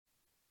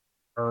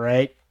All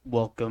right,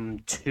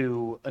 welcome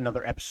to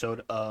another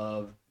episode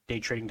of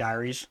Day Trading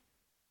Diaries,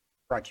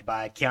 brought to you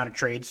by Counter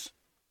Trades.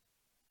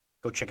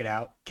 Go check it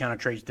out. Counter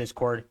Trades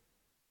Discord.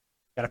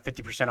 Got a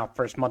 50% off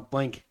first month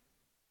link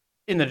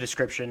in the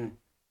description.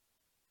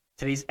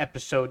 Today's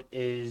episode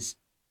is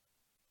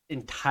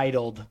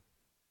entitled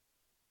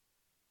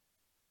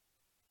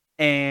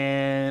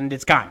And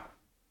It's Gone.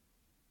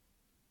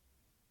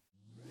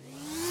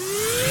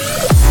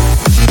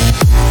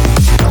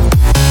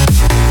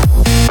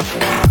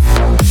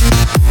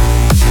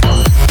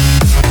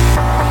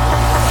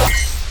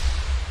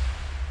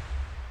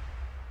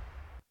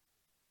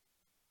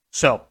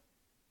 So,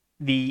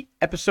 the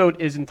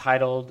episode is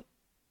entitled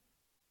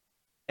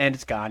And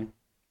It's Gone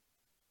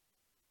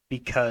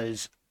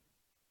because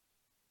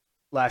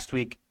last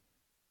week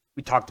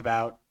we talked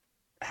about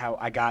how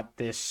I got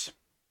this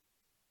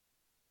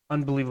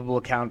unbelievable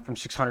account from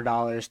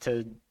 $600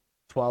 to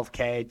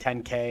 12K,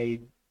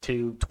 10K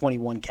to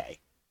 21K.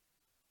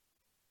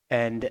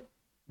 And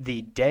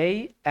the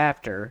day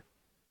after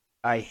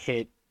I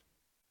hit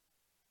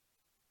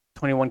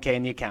 21K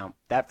in the account,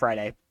 that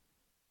Friday,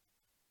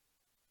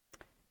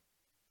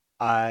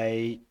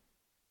 I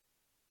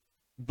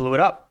blew it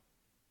up.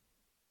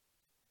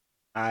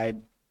 I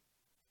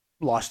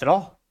lost it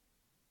all.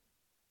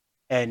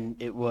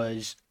 And it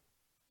was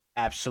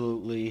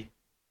absolutely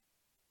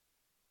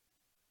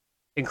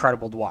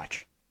incredible to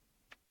watch.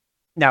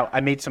 Now,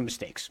 I made some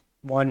mistakes.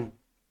 One,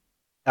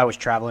 I was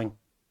traveling.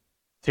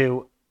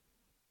 Two,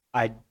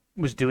 I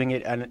was doing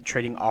it and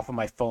trading off of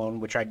my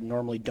phone, which I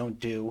normally don't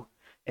do.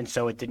 And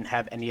so it didn't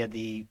have any of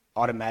the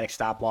automatic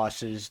stop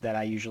losses that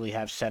I usually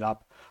have set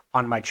up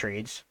on my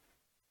trades.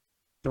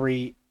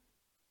 Three,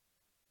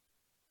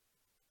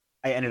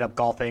 I ended up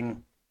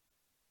golfing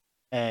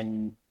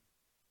and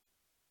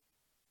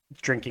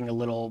drinking a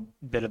little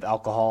bit of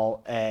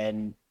alcohol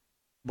and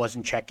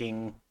wasn't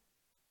checking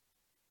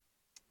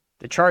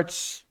the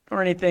charts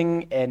or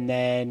anything. And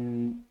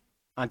then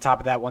on top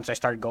of that, once I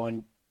started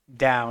going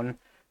down,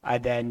 I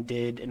then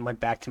did and went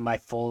back to my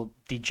full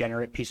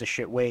degenerate piece of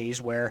shit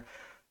ways where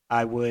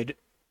I would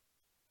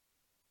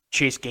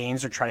chase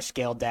gains or try to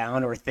scale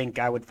down or think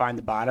I would find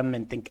the bottom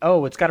and think,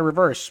 oh, it's got to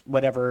reverse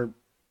whatever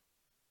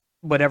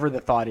the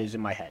thought is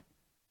in my head.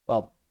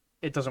 Well,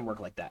 it doesn't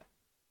work like that.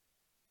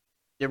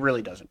 It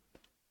really doesn't.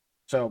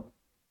 So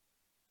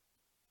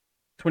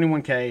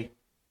 21K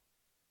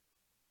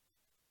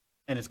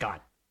and it's gone.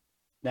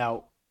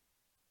 Now,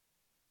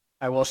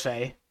 I will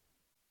say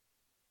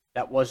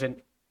that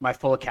wasn't my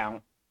full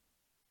account.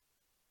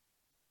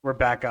 We're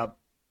back up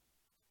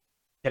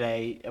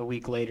today, a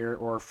week later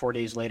or 4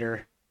 days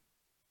later.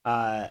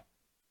 Uh,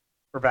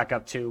 we're back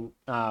up to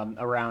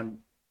around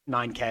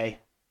 9K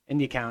in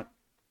the account.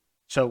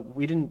 So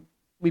we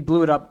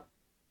blew it up,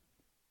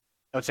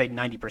 I would say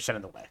 90%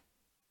 of the way.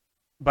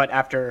 But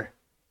after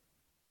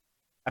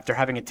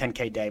having a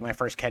 10K day, my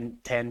first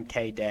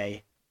 10K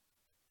day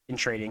in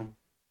trading,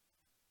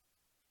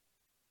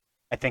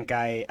 I think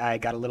I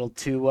got a little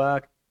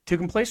too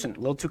complacent, a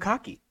little too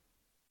cocky.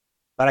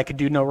 Thought I could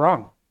do no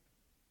wrong.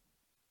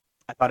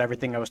 I thought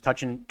everything I was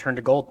touching turned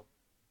to gold.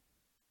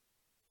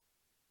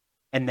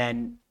 And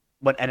then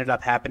what ended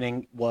up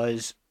happening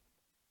was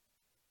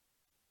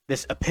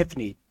this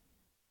epiphany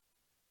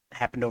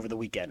happened over the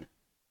weekend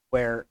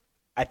where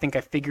I think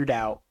I figured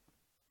out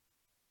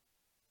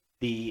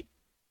the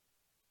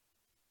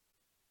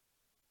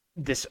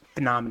this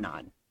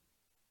phenomenon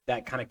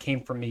that kind of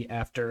came from me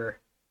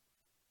after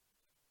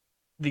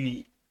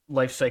the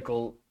life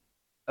cycle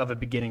of a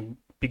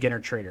beginner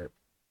trader.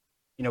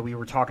 You know, we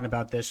were talking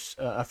about this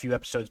a few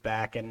episodes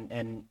back,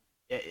 and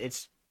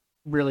it's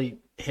really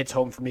hits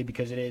home for me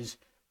because it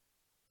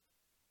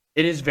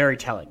is very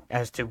telling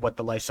as to what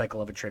the life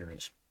cycle of a trader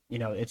is. You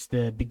know, it's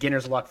the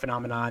beginner's luck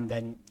phenomenon.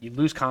 Then you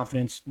lose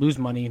confidence, lose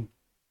money.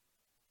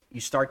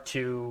 You start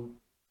to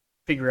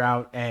figure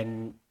out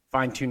and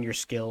fine tune your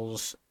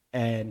skills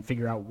and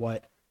figure out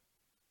what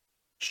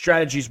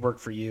strategies work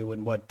for you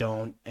and what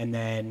don't. And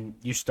then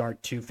you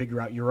start to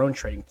figure out your own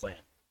trading plan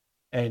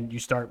and you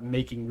start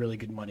making really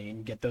good money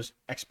and get those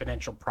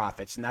exponential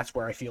profits. And that's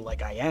where I feel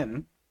like I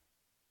am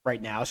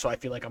right now. So I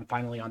feel like I'm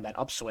finally on that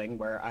upswing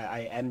where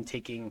I am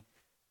taking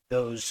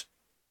those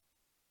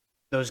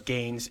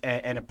gains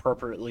and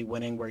appropriately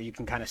winning, where you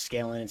can kind of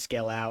scale in and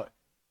scale out,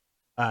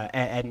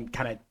 and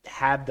kind of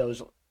have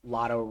those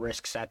lotto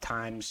risks at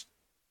times.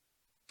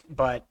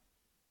 But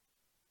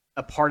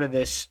a part of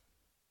this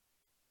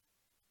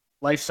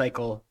life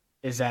cycle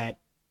is that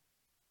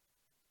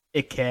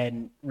it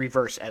can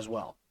reverse as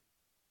well.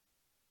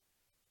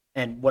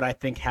 And what I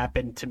think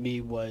happened to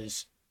me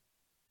was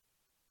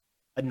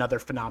another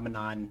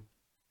phenomenon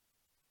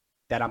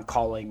that I'm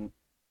calling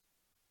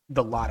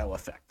the lotto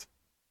effect.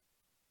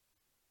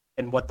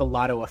 And what the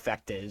lotto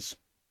effect is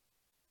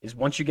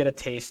once you get a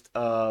taste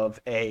of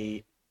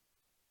a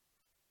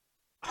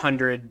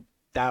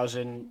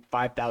 100,000,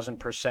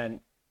 5,000%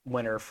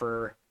 winner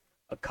for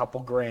a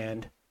couple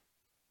grand,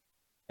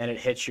 and it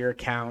hits your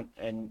account,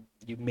 and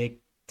you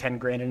make 10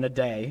 grand in a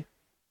day,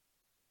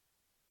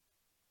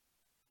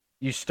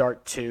 you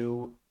start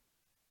to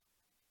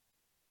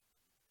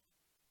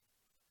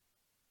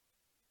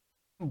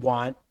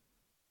want,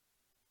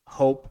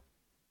 hope,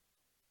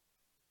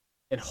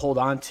 and hold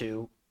on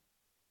to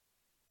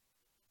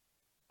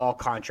all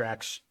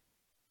contracts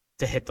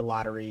to hit the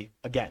lottery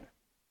again.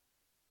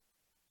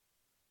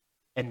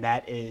 And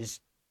that is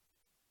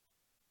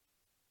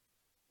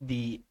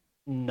the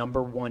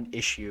number one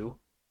issue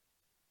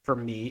for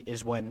me,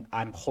 is when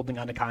I'm holding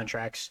on to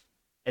contracts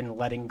and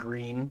letting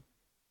green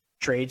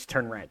trades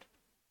turn red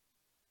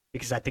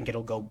because I think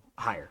it'll go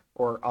higher,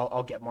 or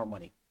I'll get more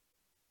money,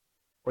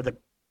 or the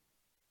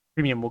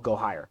premium will go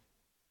higher.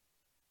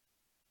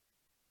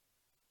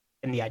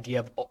 And the idea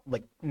of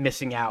like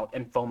missing out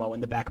and FOMO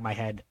in the back of my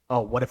head.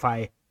 Oh, what if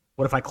I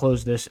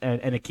close this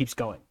and it keeps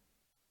going?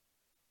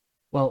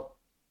 Well,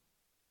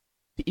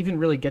 to even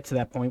really get to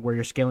that point where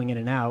you're scaling in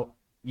and out,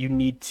 you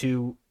need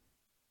to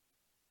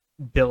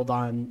build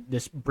on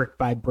this brick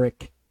by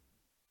brick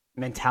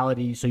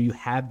mentality so you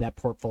have that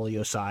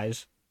portfolio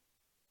size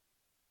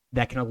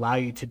that can allow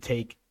you to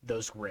take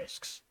those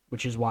risks,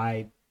 which is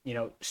why,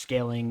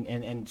 scaling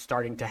and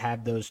starting to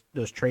have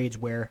those trades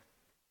where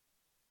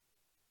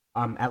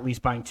I'm at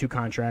least buying 2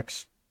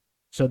 contracts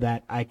so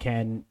that I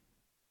can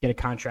get a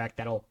contract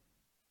that'll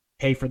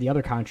pay for the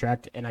other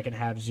contract, and I can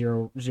have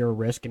zero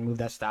risk and move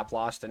that stop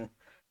loss and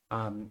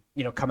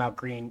come out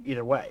green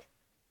either way.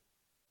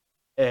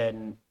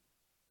 And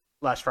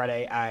last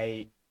Friday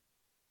I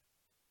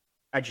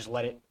just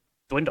let it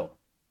dwindle,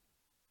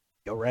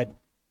 go red,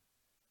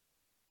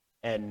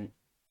 and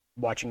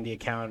watching the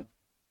account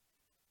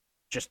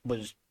just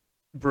was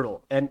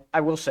brutal. And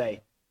I will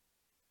say,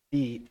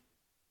 the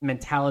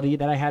mentality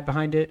that I had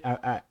behind it,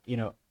 I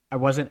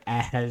wasn't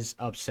as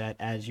upset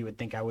as you would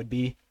think I would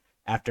be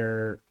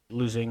after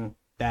losing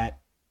that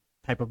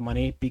type of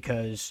money,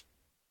 because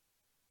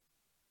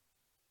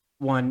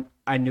 1,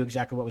 I knew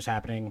exactly what was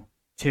happening.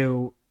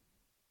 2,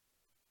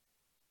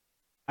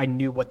 I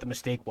knew what the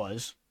mistake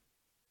was,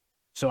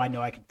 so I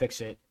know I can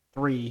fix it.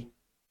 3,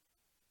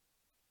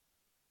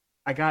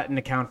 I got an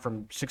account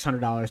from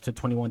 $600 to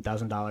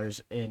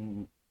 $21,000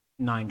 in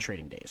 9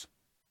 trading days.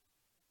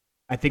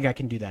 I think I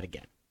can do that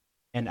again,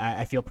 and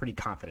I feel pretty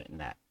confident in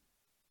that.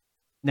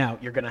 Now,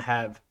 you're going to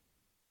have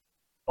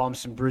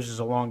bumps and bruises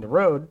along the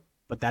road,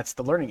 but that's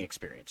the learning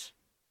experience.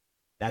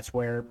 That's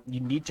where you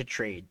need to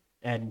trade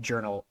and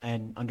journal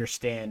and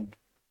understand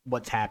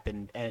what's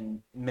happened,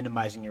 and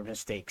minimizing your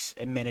mistakes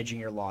and managing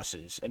your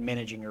losses and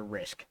managing your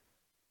risk,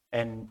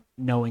 and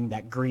knowing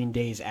that green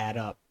days add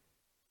up.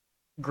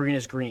 Green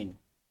is green,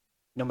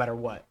 no matter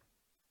what.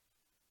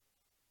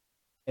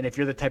 And if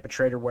you're the type of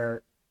trader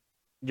where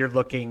you're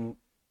looking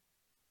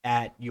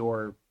at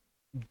your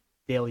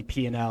daily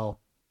P&L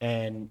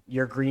and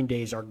your green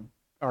days are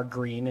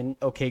green and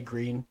okay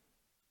green,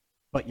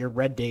 but your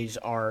red days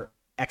are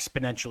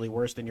exponentially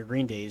worse than your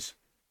green days,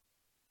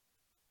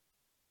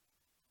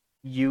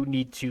 you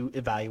need to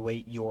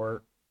evaluate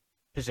your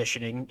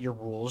positioning, your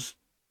rules,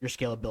 your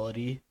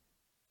scalability,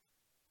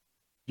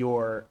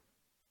 your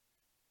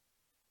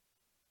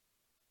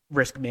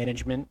risk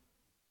management,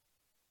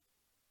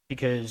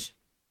 because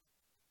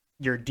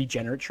you're a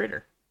degenerate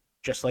trader,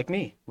 just like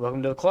me.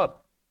 Welcome to the club.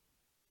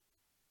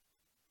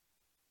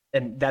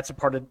 And that's a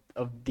part of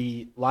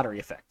the lottery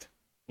effect.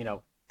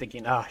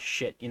 Thinking, oh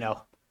shit,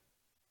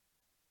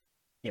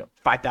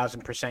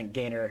 5,000%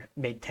 gainer,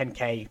 made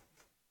 10K.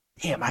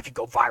 Damn, I could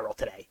go viral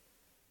today.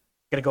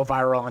 Gonna go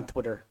viral on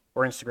Twitter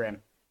or Instagram.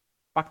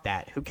 Fuck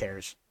that. Who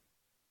cares?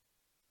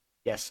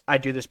 Yes, I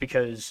do this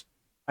because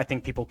I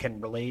think people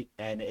can relate,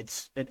 and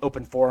it's an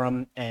open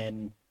forum,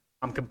 and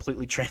I'm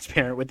completely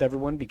transparent with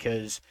everyone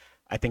because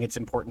I think it's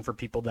important for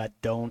people that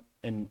don't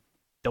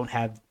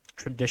have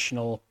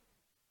traditional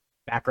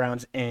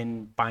backgrounds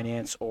in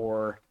finance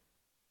or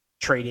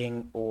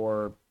trading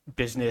or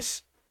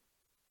business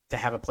to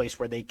have a place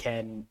where they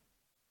can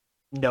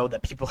know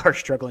that people are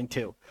struggling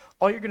too.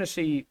 All you're going to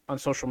see on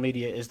social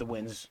media is the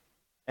wins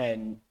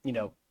and,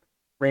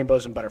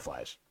 rainbows and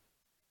butterflies.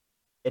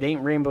 It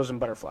ain't rainbows and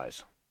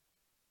butterflies.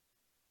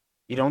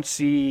 You don't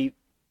see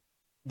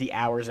the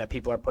hours that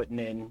people are putting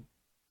in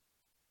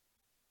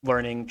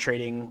learning,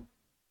 trading,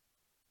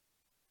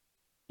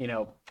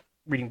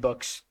 reading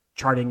books,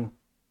 charting,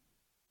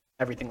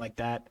 everything like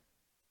that.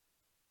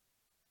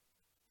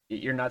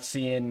 You're not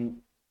seeing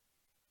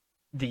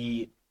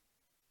the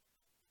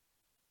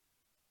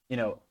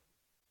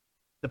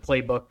the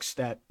playbooks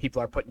that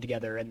people are putting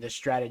together and the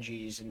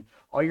strategies, and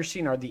all you're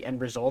seeing are the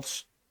end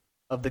results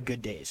of the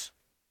good days.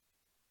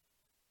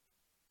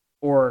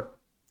 Or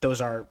those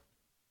are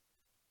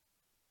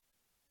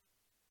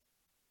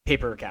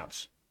paper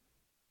accounts.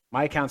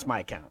 My account's my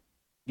account.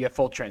 You have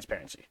full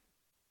transparency.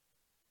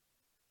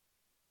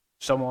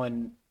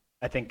 Someone,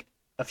 I think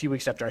a few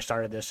weeks after I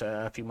started this,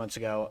 a few months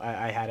ago,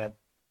 I had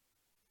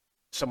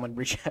someone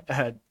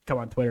come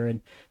on Twitter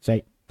and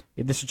say,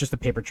 this is just a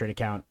paper trade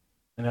account.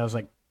 And I was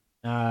like,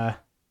 no.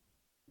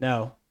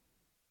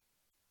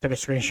 Took a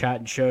screenshot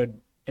and showed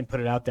and put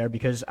it out there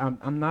because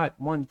I'm not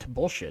one to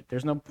bullshit.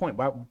 There's no point.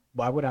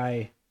 Why would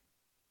I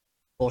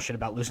bullshit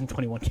about losing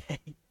 21K?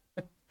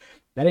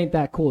 That ain't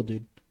that cool,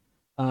 dude.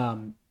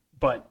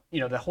 But,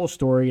 the whole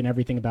story and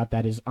everything about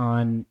that is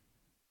on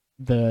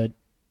the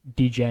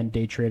Degen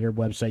Day Trader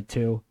website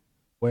too,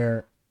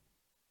 where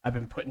I've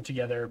been putting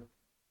together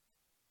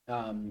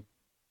the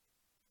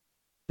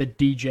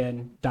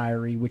Degen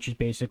Diary, which is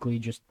basically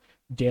just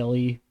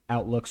daily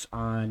outlooks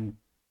on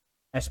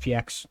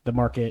SPX, the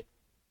market,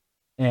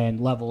 and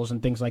levels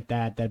and things like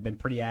that have been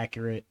pretty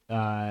accurate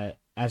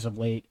as of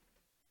late.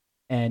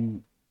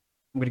 And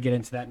I'm going to get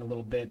into that in a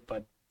little bit,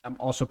 but I'm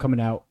also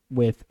coming out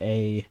with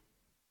a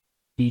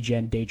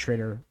Degen Day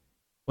Trader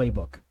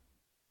playbook.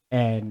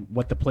 And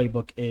what the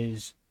playbook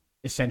is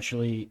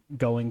essentially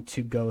going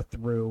to go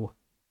through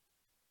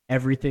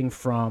everything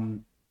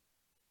from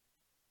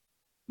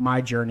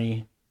my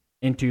journey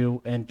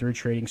into and through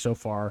trading so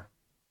far.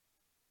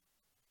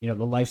 The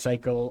life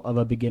cycle of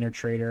a beginner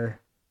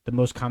trader, the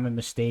most common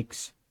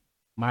mistakes,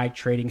 my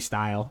trading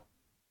style.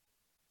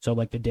 So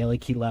like the daily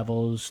key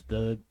levels,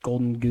 the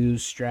golden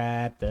goose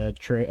strat,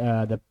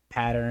 the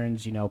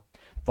patterns,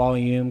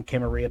 volume,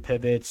 Camarilla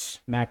pivots,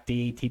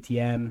 MACD,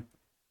 TTM.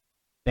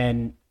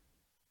 Then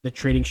the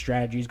trading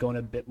strategies going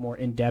a bit more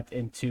in depth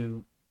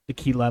into the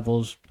key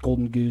levels,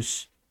 golden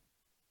goose,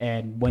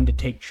 and when to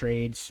take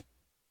trades,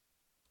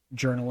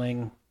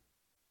 journaling,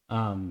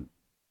 and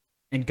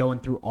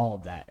going through all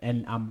of that.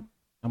 And I'm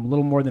a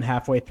little more than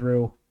halfway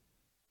through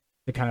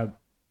to kind of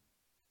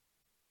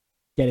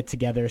get it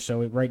together.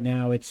 So right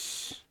now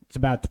it's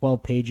about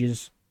 12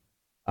 pages.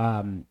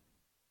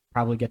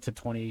 Probably get to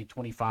 20,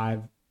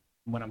 25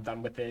 when I'm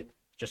done with it,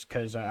 just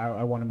because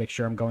I want to make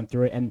sure I'm going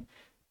through it. And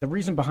the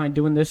reason behind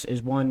doing this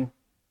is, one,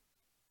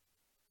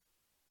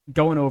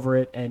 going over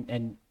it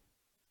and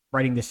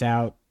writing this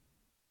out,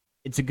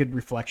 it's a good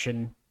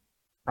reflection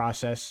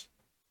process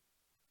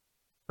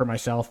for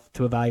myself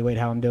to evaluate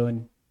how I'm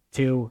doing.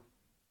 Two,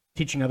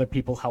 teaching other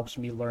people helps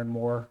me learn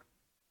more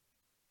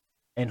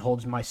and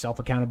holds myself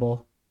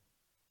accountable.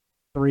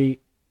 Three,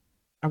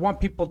 I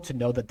want people to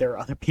know that there are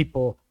other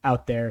people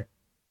out there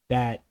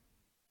that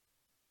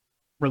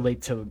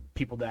relate to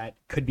people that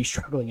could be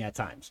struggling at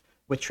times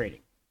with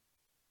trading.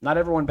 Not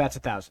everyone bats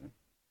 1,000.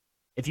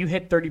 If you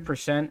hit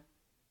 30%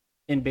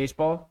 in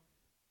baseball,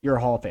 you're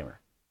a Hall of Famer.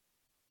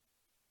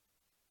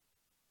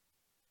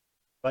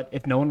 But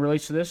if no one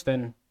relates to this,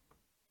 then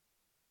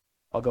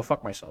I'll go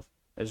fuck myself,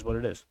 is what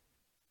it is.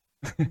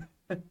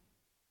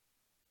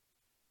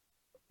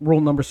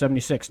 Rule number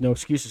 76, no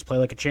excuses, play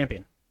like a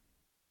champion.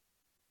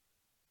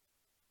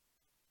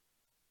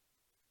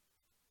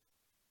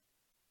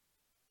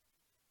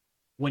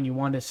 When you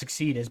want to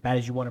succeed as bad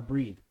as you want to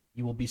breathe,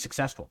 you will be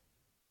successful.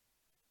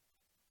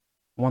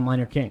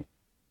 One-liner king.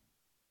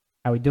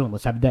 How we doing?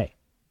 Let's have a day.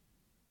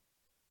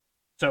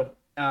 So,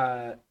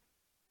 look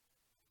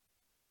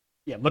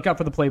out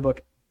for the playbook,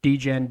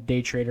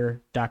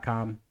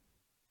 degendaytrader.com.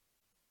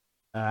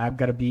 I'm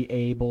going to be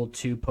able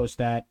to post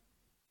that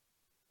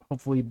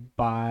hopefully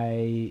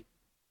by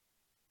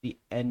the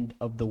end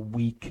of the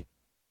week.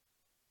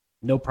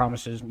 No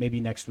promises, maybe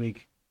next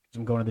week, because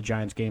I'm going to the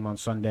Giants game on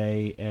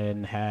Sunday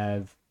and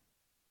have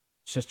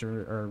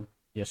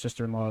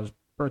sister-in-law's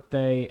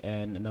birthday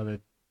and another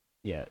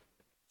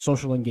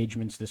social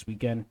engagements this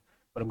weekend,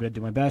 but I'm going to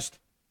do my best.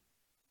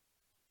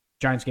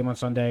 Giants game on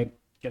Sunday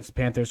against the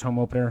Panthers, home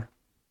opener.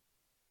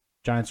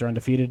 Giants are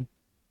undefeated.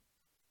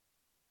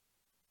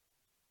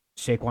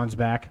 Saquon's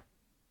back.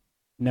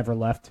 Never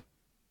left.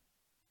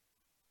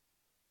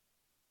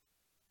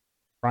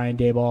 Brian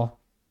Daboll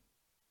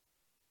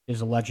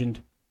is a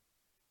legend.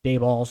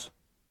 Dayballs.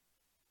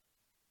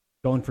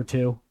 Going for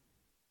 2.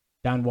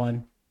 Down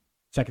 1.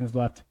 Seconds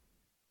left.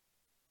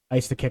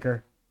 Ice the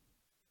kicker.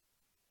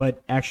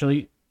 But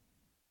actually,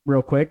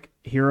 real quick,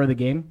 hero of the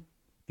game.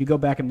 If you go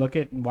back and look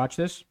at and watch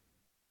this,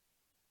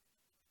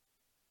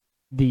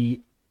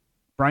 the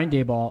Brian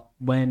Daboll,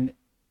 when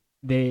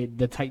the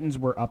Titans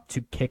were up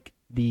to kick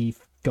the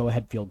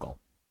go-ahead field goal,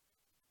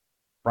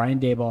 Brian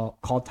Daboll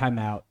called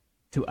timeout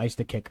to ice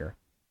the kicker.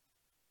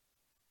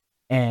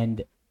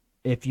 And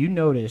if you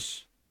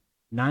notice,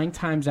 9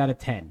 times out of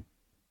 10,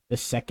 the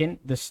second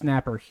the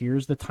snapper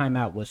hears the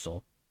timeout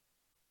whistle,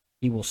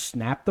 he will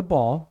snap the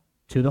ball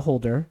to the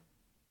holder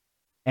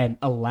and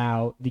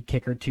allow the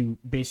kicker to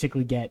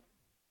basically get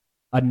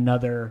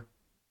another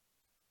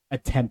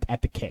attempt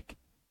at the kick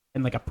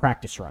in like a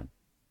practice run.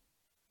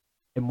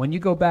 And when you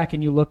go back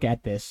and you look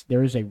at this,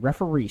 there is a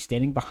referee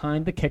standing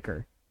behind the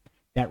kicker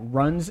that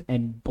runs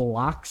and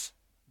blocks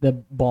the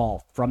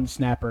ball from the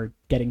snapper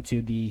getting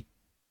to the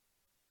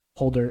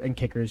holder and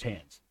kicker's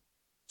hands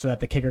so that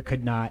the kicker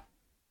could not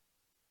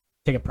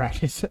take a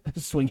practice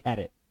swing at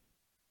it.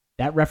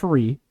 That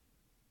referee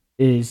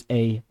is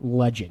a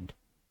legend.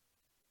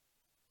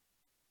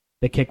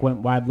 The kick went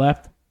wide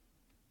left.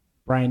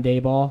 Brian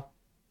Daboll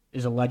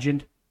is a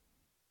legend.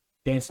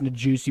 Dancing to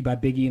Juicy by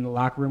Biggie in the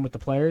locker room with the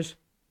players.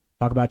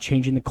 Talk about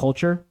changing the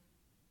culture.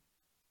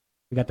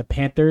 We got the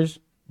Panthers,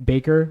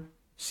 Baker,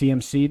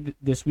 CMC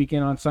this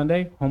weekend on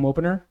Sunday, home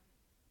opener.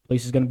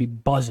 Place is going to be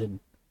buzzing.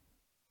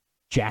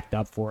 Jacked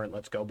up for it.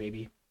 Let's go,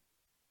 baby.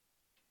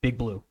 Big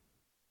Blue.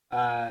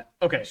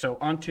 Okay, so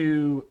on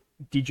to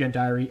Degen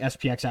Diary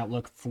SPX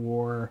Outlook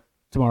for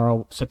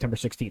tomorrow, September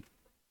 16th.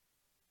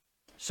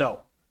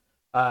 So,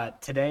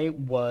 today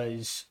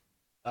was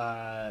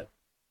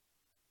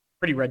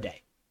pretty red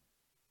day.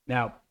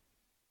 Now,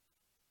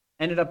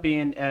 ended up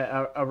being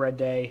a red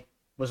day.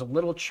 Was a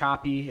little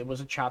choppy. It was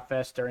a chop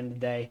fest during the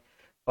day.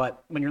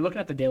 But when you're looking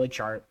at the daily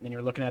chart and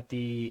you're looking at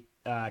the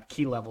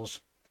key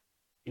levels,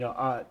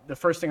 the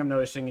first thing I'm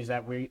noticing is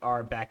that we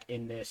are back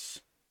in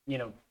this,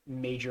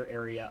 major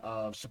area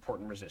of support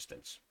and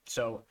resistance.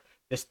 So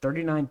this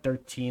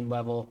 39.13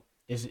 level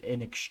is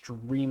an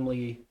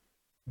extremely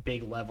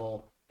big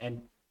level,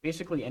 and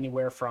basically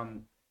anywhere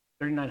from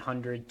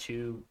 3,900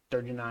 to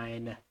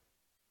 39. Let's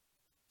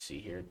see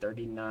here,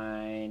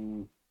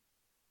 39.30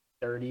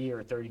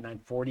 or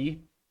 39.40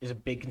 is a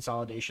big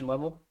consolidation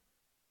level,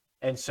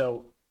 and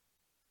so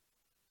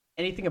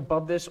anything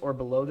above this or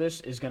below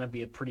this is going to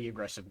be a pretty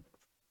aggressive move.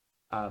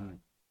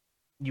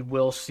 You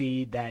will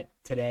see that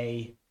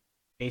today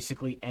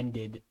basically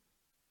ended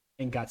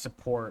and got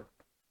support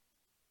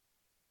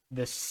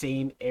the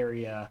same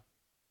area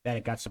that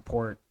it got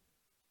support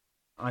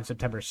on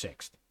September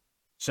 6th.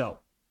 So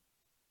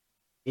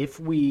if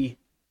an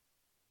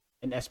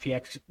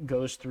SPX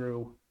goes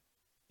through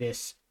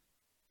this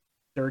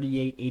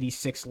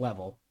 38.86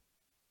 level,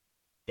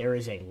 there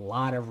is a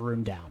lot of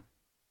room down.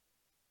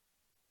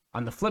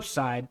 On the flip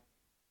side,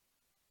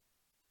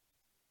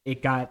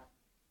 it got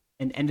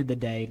and ended the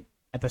day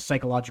at the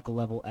psychological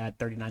level at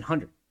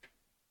 3,900.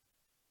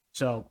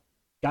 So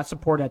got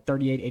support at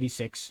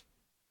 38.86,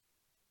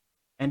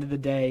 ended the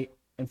day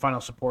and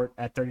final support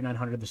at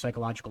 3,900, the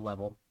psychological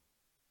level.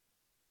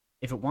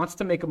 If it wants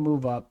to make a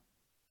move up,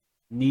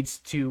 needs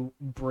to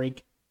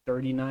break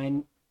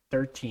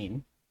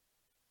 39.13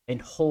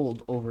 and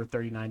hold over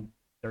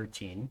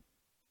 39.13,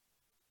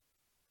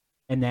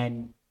 and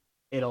then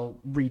it'll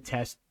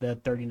retest the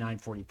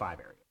 39.45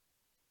 area.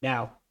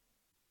 Now,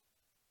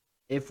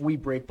 if we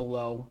break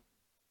below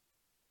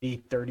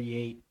the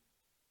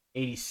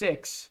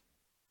 38.86,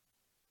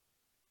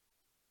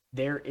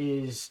 there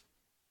is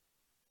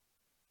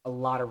a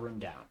lot of room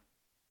down.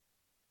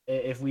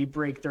 If we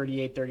break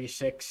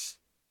 38.36,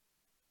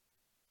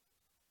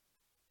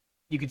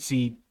 you could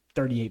see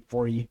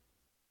 38.40,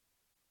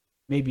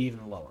 maybe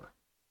even lower.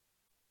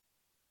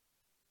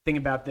 Thing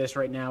about this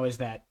right now is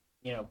that,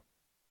 the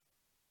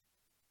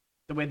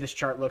way this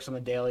chart looks on the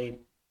daily,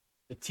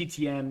 the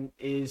TTM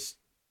is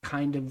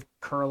kind of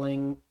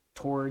curling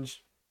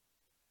towards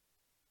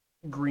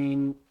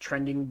green,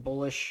 trending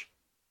bullish.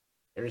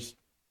 There's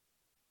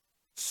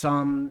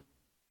some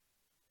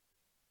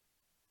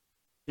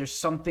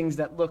things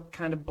that look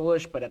kind of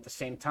bullish, but at the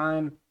same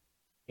time,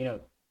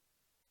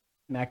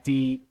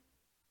 MACD,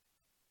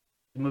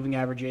 the moving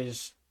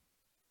averages,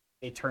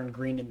 they turn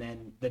green and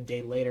then the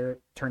day later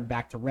turn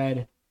back to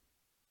red.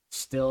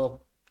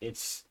 Still,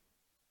 it's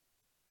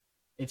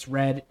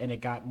red and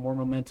it got more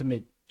momentum.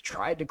 It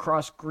tried to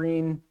cross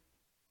green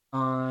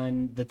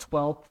on the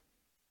 12th,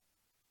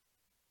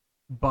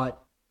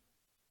 but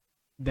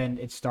then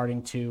it's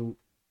starting to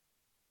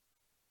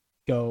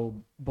go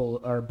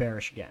bull or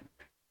bearish again.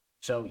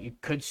 So you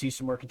could see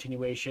some more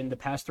continuation. The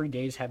past 3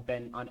 days have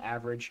been, on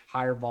average,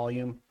 higher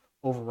volume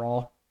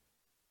overall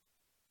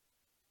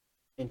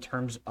in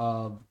terms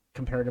of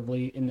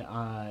comparatively in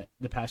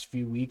the past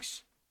few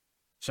weeks.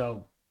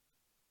 So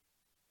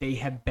they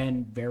have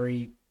been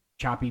very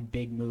choppy,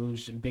 big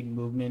moves and big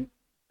movement.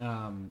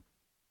 And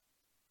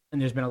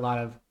there's been a lot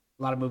of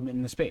movement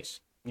in the space.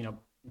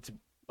 It's a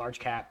large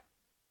cap.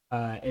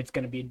 It's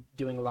going to be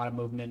doing a lot of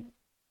movement,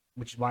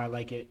 which is why I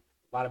like it.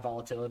 A lot of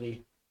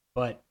volatility.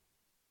 But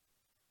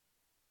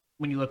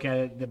when you look at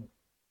it, the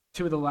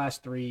 2 of the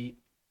last 3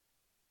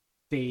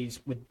 days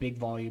with big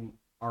volume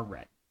are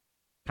red.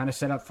 Kind of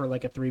set up for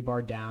like a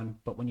 3-bar down.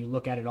 But when you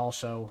look at it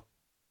also,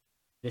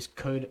 this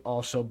could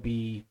also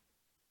be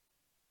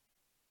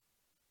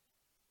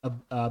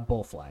a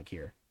bull flag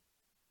here.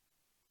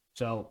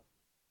 So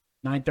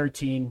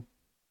 913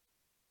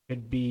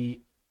 could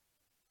be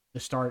the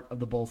start of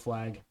the bull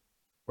flag,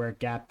 where it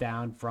gapped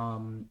down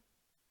from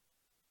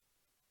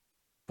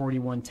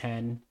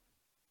 41.10,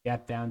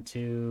 gapped down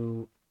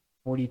to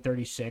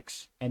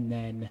 40.36, and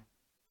then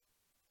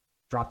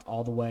dropped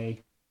all the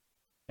way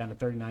down to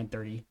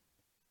 39.30.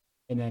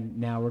 And then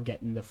now we're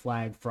getting the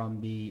flag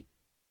from the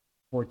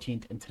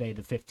 14th and today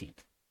the 15th.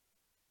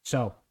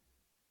 So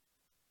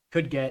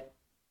could get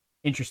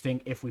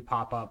interesting if we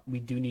pop up. We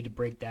do need to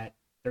break that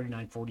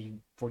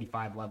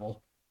 39.45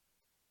 level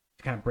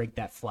to kind of break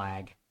that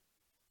flag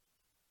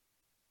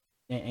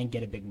and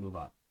get a big move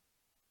up.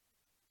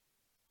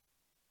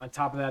 On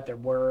top of that, there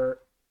were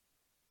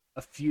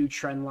a few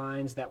trend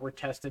lines that were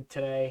tested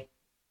today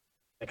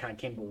that kind of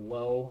came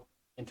below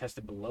and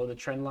tested below the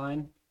trend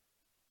line.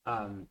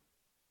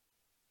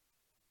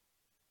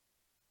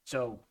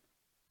 So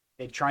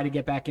they tried to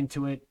get back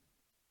into it.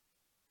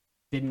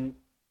 Didn't.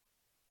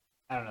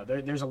 I don't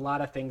know. There's a lot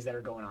of things that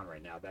are going on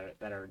right now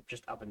that are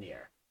just up in the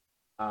air.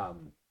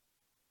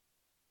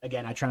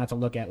 Again, I try not to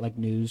look at like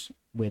news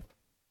with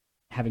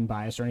having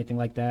bias or anything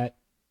like that.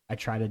 I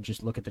try to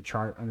just look at the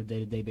chart on a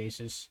day-to-day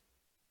basis.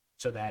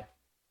 so that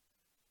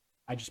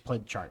I just play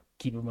the chart,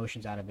 keep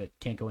emotions out of it,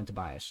 can't go into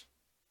bias.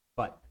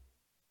 But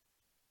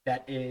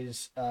that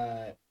is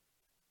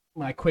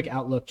my quick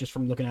outlook just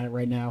from looking at it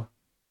right now.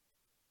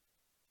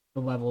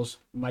 The levels,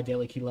 my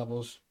daily key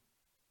levels.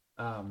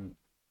 I'll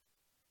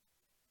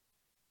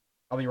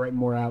be writing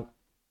more out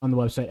on the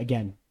website.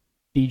 Again,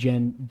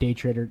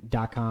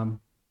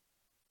 degendaytrader.com.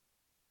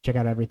 Check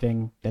out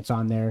everything that's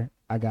on there.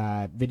 I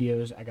got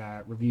videos, I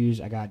got reviews,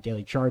 I got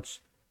daily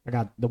charts, I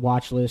got the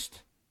watch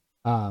list.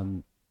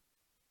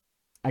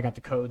 I got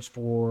the codes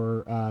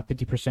for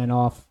 50%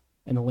 off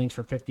and the links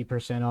for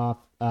 50% off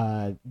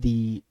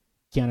the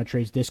Keanu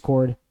Trades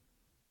Discord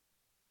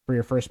for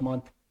your first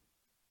month.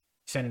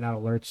 Sending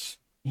out alerts.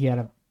 He had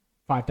a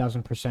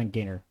 5,000%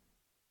 gainer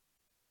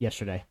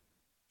yesterday.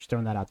 Just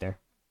throwing that out there.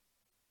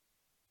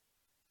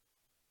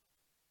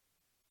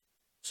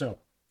 So,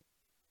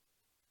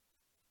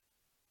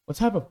 let's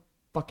have a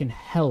fucking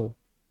hell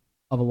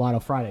of a Lotto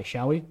Friday,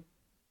 shall we?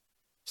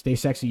 Stay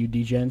sexy, you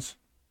degens.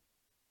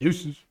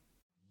 Deuces.